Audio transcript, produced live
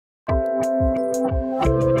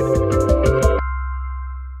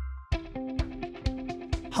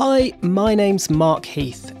Hi, my name's Mark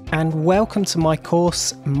Heath and welcome to my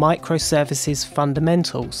course Microservices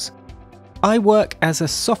Fundamentals. I work as a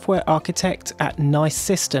software architect at Nice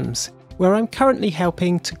Systems, where I'm currently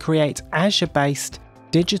helping to create Azure-based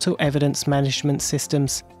digital evidence management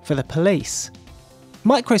systems for the police.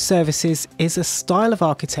 Microservices is a style of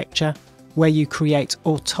architecture where you create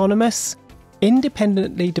autonomous,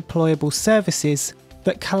 independently deployable services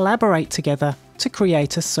that collaborate together to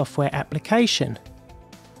create a software application.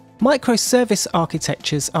 Microservice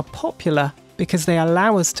architectures are popular because they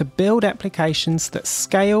allow us to build applications that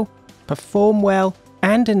scale, perform well,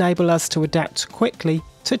 and enable us to adapt quickly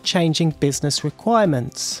to changing business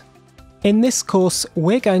requirements. In this course,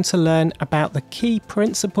 we're going to learn about the key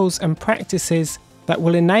principles and practices that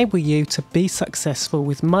will enable you to be successful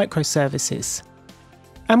with microservices.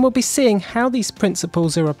 And we'll be seeing how these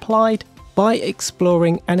principles are applied by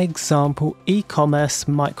exploring an example e-commerce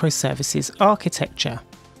microservices architecture.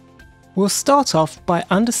 We'll start off by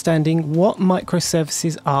understanding what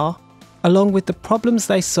microservices are, along with the problems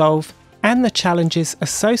they solve and the challenges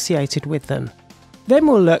associated with them. Then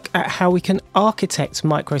we'll look at how we can architect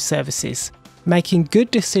microservices, making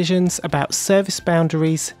good decisions about service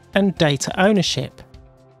boundaries and data ownership.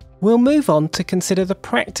 We'll move on to consider the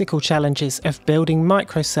practical challenges of building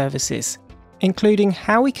microservices, including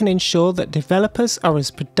how we can ensure that developers are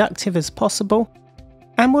as productive as possible,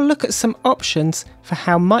 and we'll look at some options for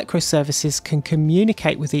how microservices can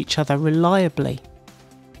communicate with each other reliably.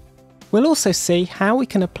 We'll also see how we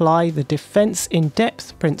can apply the defense in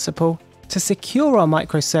depth principle to secure our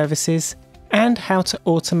microservices and how to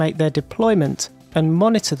automate their deployment and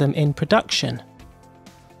monitor them in production.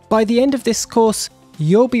 By the end of this course,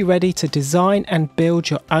 you'll be ready to design and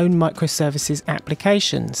build your own microservices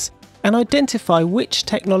applications and identify which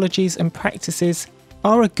technologies and practices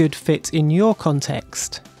are a good fit in your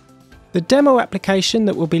context. The demo application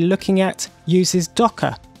that we'll be looking at uses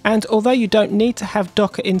Docker, and although you don't need to have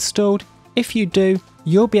Docker installed, if you do,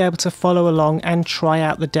 you'll be able to follow along and try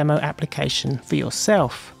out the demo application for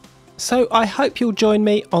yourself. So I hope you'll join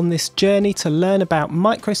me on this journey to learn about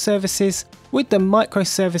microservices with the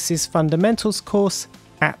Microservices Fundamentals course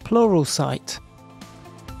at Pluralsight.